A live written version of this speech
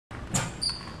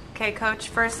Okay, Coach,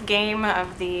 first game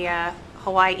of the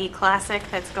Hawaii Classic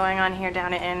that's going on here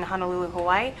down in Honolulu,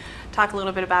 Hawaii. Talk a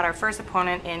little bit about our first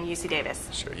opponent in UC Davis.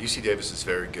 Sure. UC Davis is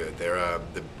very good. They're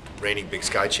the reigning Big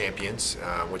Sky champions.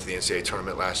 Went to the NCAA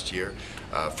tournament last year.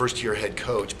 First-year head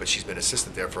coach, but she's been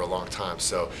assistant there for a long time.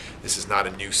 So this is not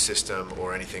a new system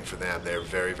or anything for them. They're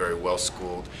very, very well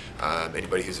schooled.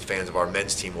 Anybody who's a fan of our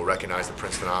men's team will recognize the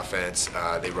Princeton offense.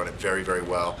 They run it very, very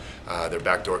well. Their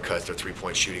backdoor cuts, their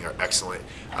three-point shooting are excellent.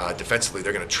 Defensively,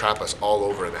 they're going to trap us all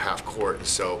over in the half court. And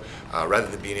so rather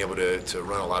than being able to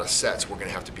run a lot of sets, we're going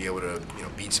to have to be able to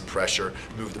beat some pressure,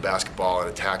 move the basketball, and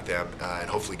attack them, and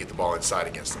hopefully get the ball inside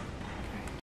against them.